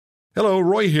Hello,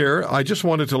 Roy here. I just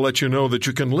wanted to let you know that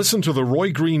you can listen to The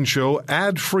Roy Green Show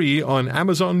ad-free on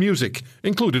Amazon Music,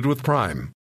 included with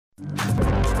Prime.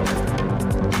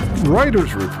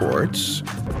 Reuters reports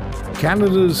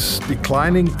Canada's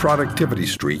declining productivity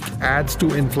streak adds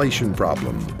to inflation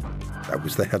problem. That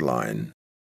was the headline.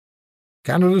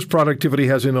 Canada's productivity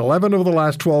has in 11 of the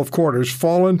last 12 quarters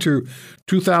fallen to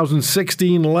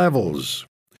 2016 levels.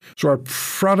 So our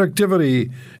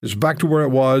productivity is back to where it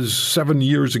was 7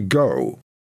 years ago.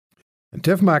 And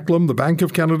Tiff Macklem, the Bank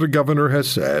of Canada governor, has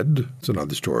said, it's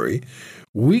another story,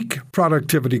 weak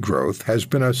productivity growth has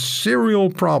been a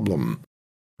serial problem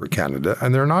for Canada,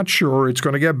 and they're not sure it's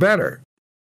going to get better.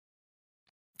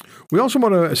 We also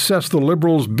want to assess the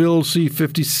Liberals' Bill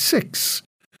C-56,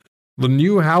 the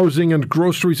new Housing and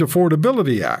Groceries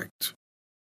Affordability Act,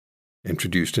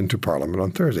 introduced into Parliament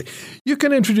on Thursday. You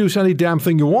can introduce any damn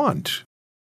thing you want.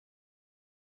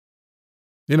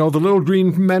 You know, the little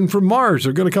green men from Mars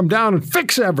are going to come down and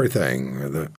fix everything. Or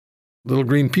the little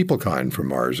green people kind from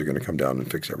Mars are going to come down and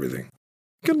fix everything.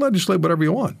 You can legislate whatever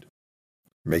you want.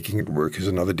 Making it work is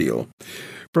another deal.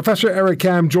 Professor Eric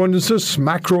Kam joins us,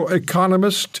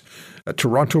 macroeconomist at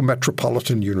Toronto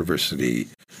Metropolitan University.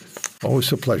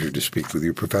 Always a pleasure to speak with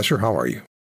you, Professor. How are you?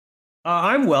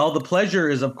 I'm well. The pleasure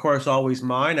is, of course, always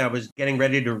mine. I was getting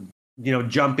ready to,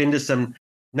 jump into some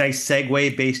nice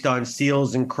segue based on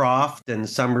Seals and Croft and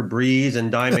Summer Breeze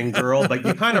and Diamond Girl, but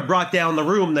you kind of brought down the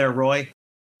room there, Roy.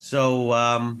 So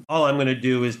all I'm going to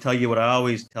do is tell you what I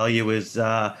always tell you is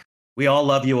we all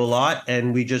love you a lot,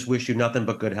 and we just wish you nothing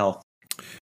but good health.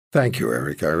 Thank you,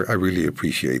 Eric. I really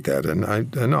appreciate that. And I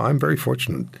know I'm very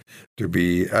fortunate to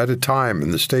be at a time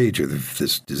in the stage of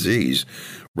this disease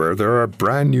where there are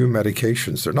brand new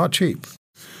medications. They're not cheap.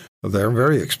 They're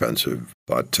very expensive,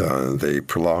 but they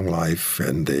prolong life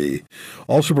and they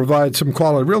also provide some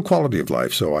real quality of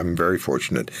life. So I'm very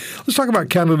fortunate. Let's talk about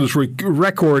Canada's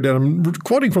record, and I'm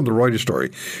quoting from the Reuters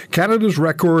story. Canada's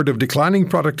record of declining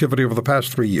productivity over the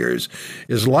past 3 years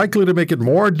is likely to make it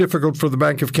more difficult for the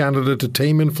Bank of Canada to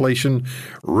tame inflation,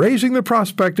 raising the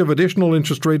prospect of additional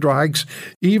interest rate hikes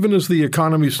even as the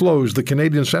economy slows. The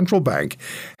Canadian Central Bank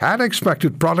had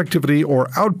expected productivity or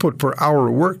output per hour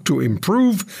worked to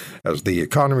improve as the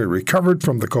economy recovered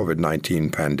from the COVID-19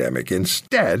 pandemic.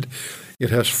 Instead, it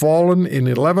has fallen in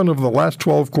 11 of the last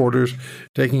 12 quarters,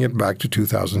 taking it back to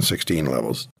 2016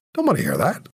 levels. Don't want to hear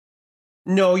that.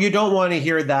 No, you don't want to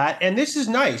hear that. And this is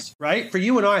nice, right? For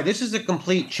you and I, this is a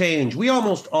complete change. We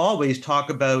almost always talk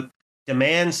about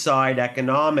demand side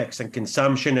economics and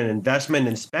consumption and investment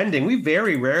and spending. We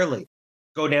very rarely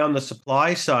go down the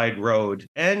supply side road.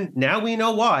 And now we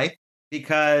know why.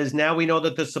 Because now we know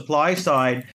that the supply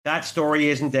side, that story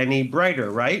isn't any brighter,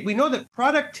 right? We know that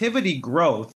productivity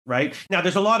growth, right? Now,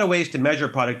 there's a lot of ways to measure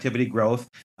productivity growth.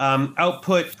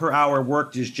 Output per hour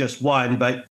worked is just one,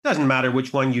 but it doesn't matter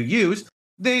which one you use.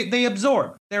 They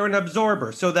absorb. They're an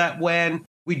absorber, so that when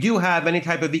we do have any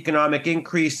type of economic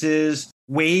increases,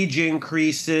 wage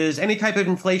increases, any type of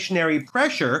inflationary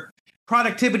pressure,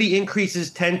 productivity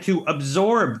increases tend to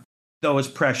absorb those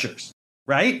pressures.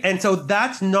 Right. And so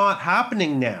that's not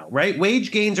happening now. Right.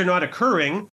 Wage gains are not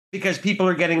occurring because people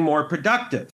are getting more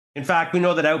productive. In fact, we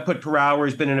know that output per hour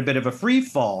has been in a bit of a free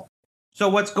fall. So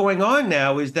what's going on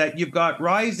now is that you've got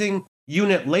rising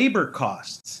unit labor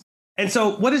costs. And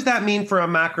so what does that mean for a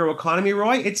macroeconomy,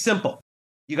 Roy? It's simple.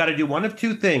 You got to do one of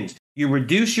two things. You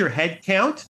reduce your head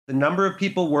count, the number of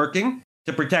people working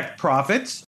to protect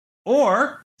profits,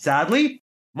 or sadly,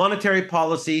 monetary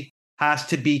policy has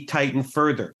to be tightened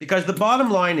further. Because the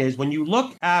bottom line is when you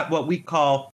look at what we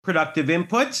call productive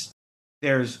inputs,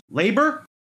 there's labor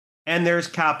and there's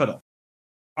capital.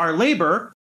 Our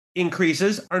labor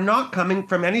increases are not coming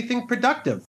from anything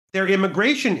productive. They're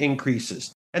immigration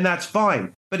increases, and that's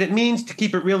fine. But it means, to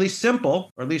keep it really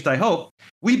simple, or at least I hope,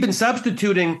 we've been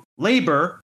substituting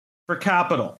labor for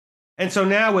capital. And so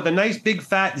now with a nice big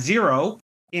fat zero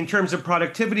in terms of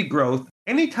productivity growth,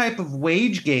 any type of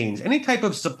wage gains, any type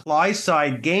of supply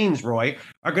side gains, Roy,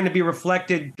 are going to be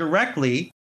reflected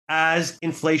directly as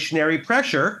inflationary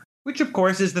pressure, which of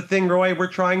course is the thing, Roy, we're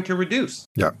trying to reduce.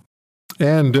 Yeah.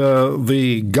 And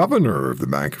the governor of the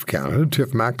Bank of Canada,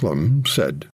 Tiff Macklem,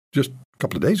 said just a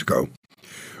couple of days ago,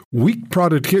 weak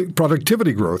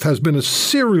productivity growth has been a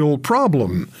serial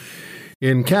problem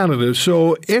in Canada.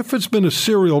 So if it's been a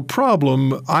serial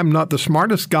problem, I'm not the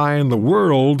smartest guy in the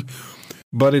world,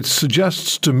 but it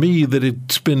suggests to me that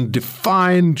it's been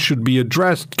defined, should be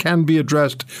addressed, can be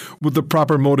addressed with the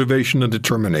proper motivation and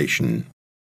determination.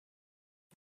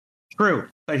 True.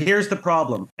 But here's the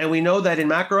problem. And we know that in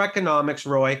macroeconomics,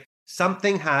 Roy,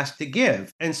 something has to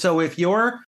give. And so if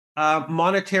you're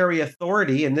monetary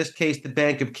authority, in this case, the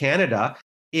Bank of Canada,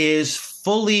 is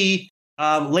fully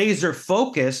laser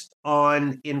focused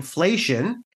on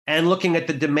inflation and looking at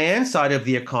the demand side of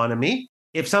the economy.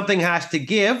 If something has to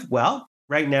give, well,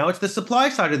 right now it's the supply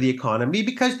side of the economy,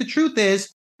 because the truth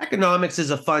is economics is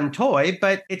a fun toy,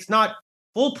 but it's not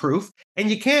foolproof, and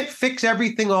you can't fix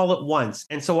everything all at once.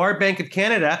 And so our Bank of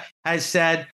Canada has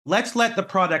said, let's let the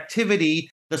productivity,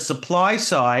 the supply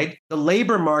side, the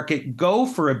labor market go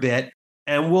for a bit,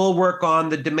 and we'll work on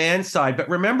the demand side. But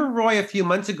remember, Roy, a few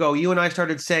months ago, you and I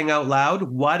started saying out loud,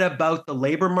 what about the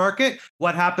labor market?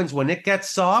 What happens when it gets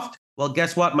soft? Well,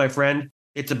 guess what, my friend?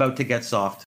 It's about to get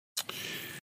soft.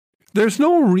 There's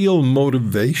no real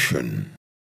motivation,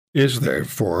 is there,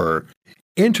 for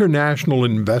international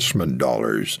investment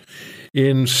dollars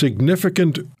in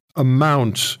significant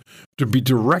amounts to be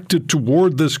directed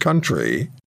toward this country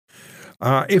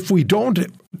if we don't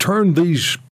turn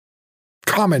these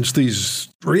comments, these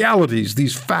realities,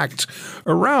 these facts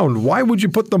around? Why would you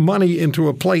put the money into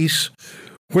a place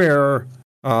where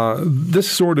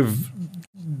this sort of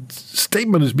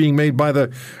statement is being made by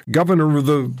the governor of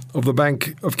the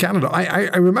Bank of Canada?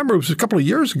 I remember it was a couple of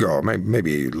years ago,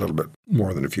 maybe a little bit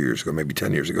more than a few years ago, maybe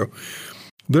 10 years ago.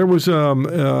 There was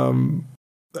a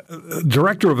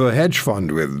director of a hedge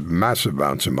fund with massive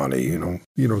amounts of money, you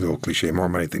know the old cliche, more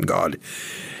money than God.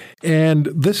 And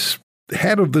this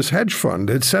head of this hedge fund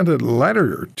had sent a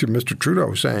letter to Mr.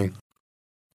 Trudeau saying,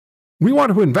 we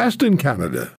want to invest in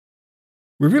Canada.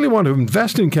 We really want to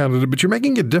invest in Canada, but you're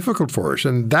making it difficult for us.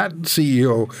 And that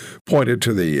CEO pointed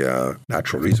to the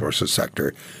natural resources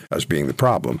sector as being the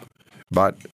problem.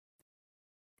 But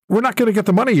we're not going to get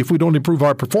the money if we don't improve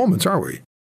our performance, are we?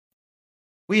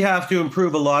 We have to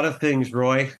improve a lot of things,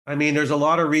 Roy. I mean, there's a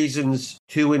lot of reasons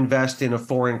to invest in a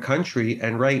foreign country.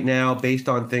 And right now, based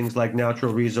on things like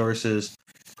natural resources,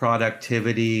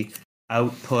 productivity,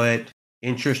 output,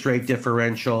 interest rate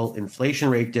differential, inflation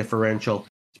rate differential,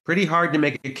 it's pretty hard to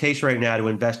make a case right now to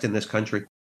invest in this country.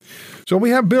 So we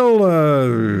have Bill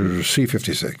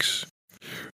C-56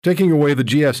 taking away the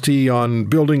GST on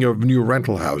building of new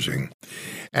rental housing.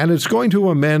 And it's going to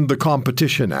amend the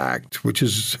Competition Act, which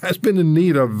has been in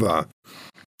need of, I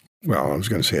was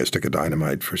going to say a stick of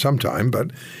dynamite for some time, but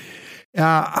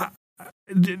how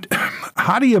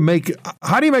do you make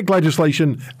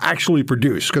legislation actually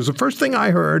produce? Because the first thing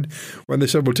I heard when they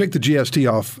said, we'll take the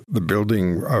GST off the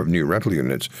building of new rental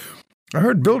units, I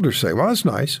heard builders say, well, that's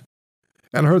nice.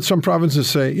 And I heard some provinces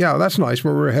say, yeah, that's nice,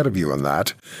 but we're ahead of you on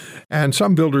that. And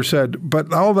some builders said,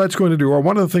 but all that's going to do, or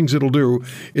one of the things it'll do,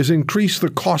 is increase the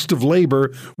cost of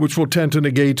labor, which will tend to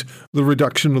negate the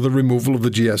reduction or the removal of the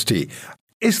GST.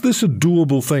 Is this a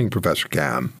doable thing, Professor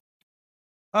Cam?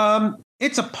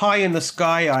 It's a pie in the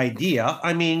sky idea.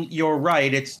 I mean, you're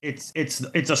right. It's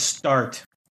a start.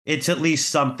 It's at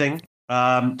least something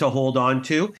to hold on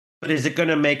to. But is it going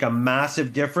to make a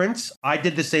massive difference? I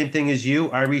did the same thing as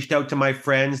you. I reached out to my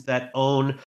friends that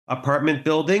own apartment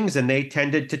buildings, and they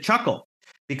tended to chuckle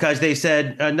because they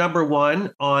said, number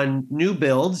one, on new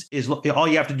builds, is all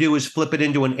you have to do is flip it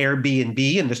into an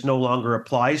Airbnb, and this no longer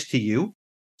applies to you.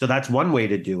 So that's one way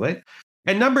to do it.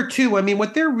 And number two, I mean,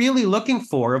 what they're really looking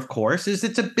for, of course, is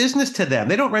it's a business to them.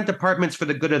 They don't rent apartments for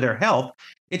the good of their health.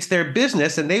 It's their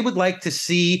business, and they would like to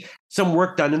see some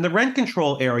work done in the rent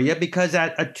control area, because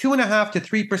at a 2.5% to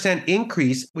 3%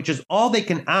 increase, which is all they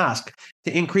can ask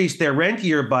to increase their rent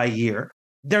year by year,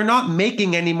 they're not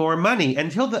making any more money.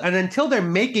 Until they're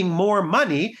making more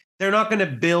money, they're not going to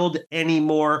build any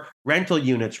more rental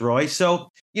units, Roy. So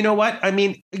you know what? I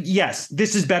mean, yes,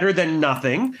 this is better than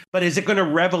nothing, but is it going to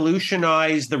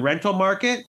revolutionize the rental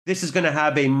market? This is going to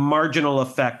have a marginal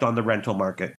effect on the rental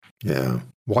market. Yeah.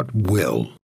 What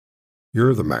will?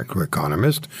 You're the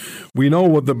macroeconomist. We know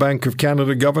what the Bank of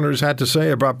Canada governors had to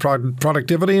say about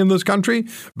productivity in this country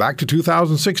back to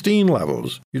 2016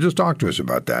 levels. You just talked to us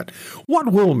about that.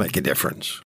 What will make a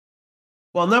difference?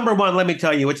 Well, number one, let me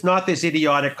tell you, it's not this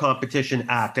idiotic Competition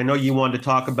Act. I know you want to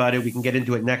talk about it. We can get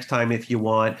into it next time if you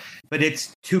want, but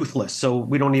it's toothless, so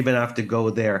we don't even have to go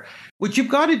there. What you've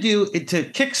got to do to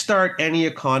kickstart any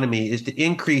economy is to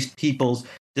increase people's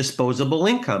disposable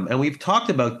income. And we've talked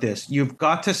about this. You've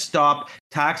got to stop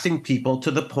taxing people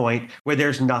to the point where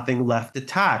there's nothing left to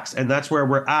tax. And that's where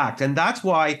we're at. And that's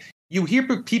why you hear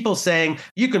people saying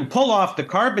you can pull off the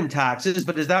carbon taxes,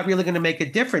 but is that really going to make a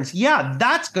difference? Yeah,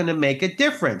 that's going to make a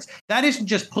difference. That isn't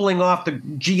just pulling off the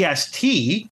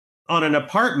GST on an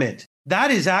apartment.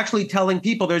 That is actually telling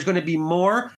people there's going to be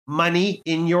more money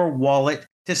in your wallet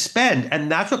to spend.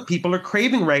 And that's what people are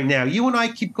craving right now. You and I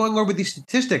keep going over these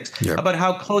statistics about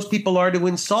how close people are to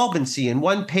insolvency and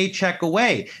one paycheck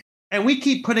away. And we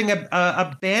keep putting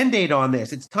a Band-Aid on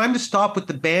this. It's time to stop with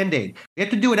the Band-Aid. We have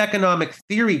to do what economic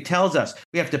theory tells us.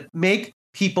 We have to make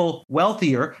people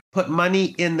wealthier, put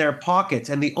money in their pockets.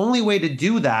 And the only way to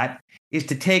do that is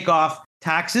to take off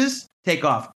taxes, take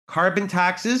off carbon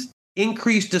taxes,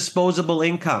 increase disposable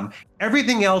income.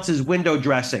 Everything else is window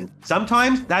dressing.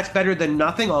 Sometimes that's better than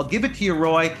nothing. I'll give it to you,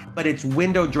 Roy, but it's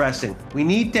window dressing. We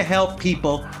need to help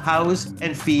people house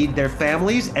and feed their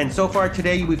families. And so far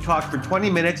today, we've talked for 20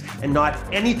 minutes and not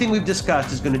anything we've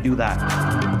discussed is going to do that.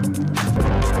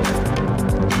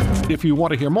 If you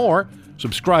want to hear more,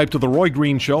 subscribe to The Roy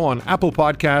Green Show on Apple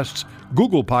Podcasts,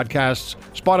 Google Podcasts,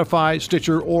 Spotify,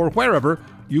 Stitcher, or wherever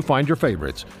you find your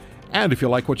favorites. And if you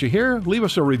like what you hear, leave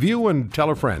us a review and tell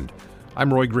a friend.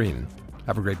 I'm Roy Green.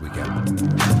 Have a great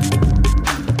weekend.